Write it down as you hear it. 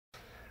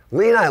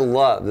Lee and I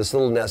love this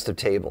little nest of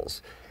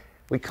tables.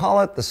 We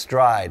call it the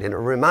Stride, and it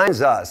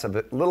reminds us of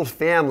a little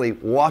family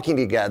walking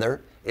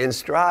together in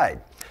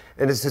stride.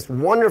 And it's this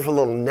wonderful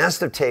little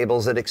nest of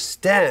tables that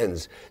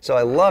extends. So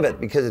I love it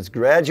because it's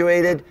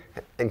graduated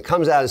and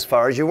comes out as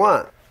far as you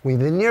want. We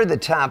veneered the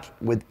top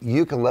with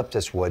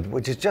eucalyptus wood,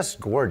 which is just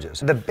gorgeous.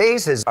 The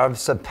bases are of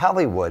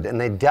sapelli wood, and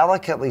they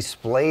delicately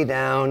splay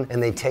down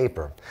and they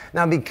taper.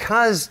 Now,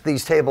 because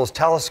these tables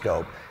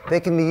telescope, they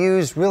can be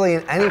used really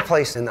in any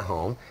place in the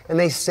home, and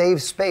they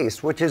save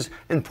space, which is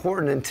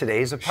important in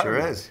today's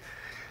apartment. Sure is.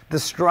 The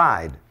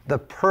Stride, the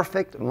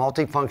perfect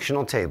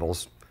multifunctional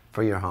tables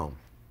for your home.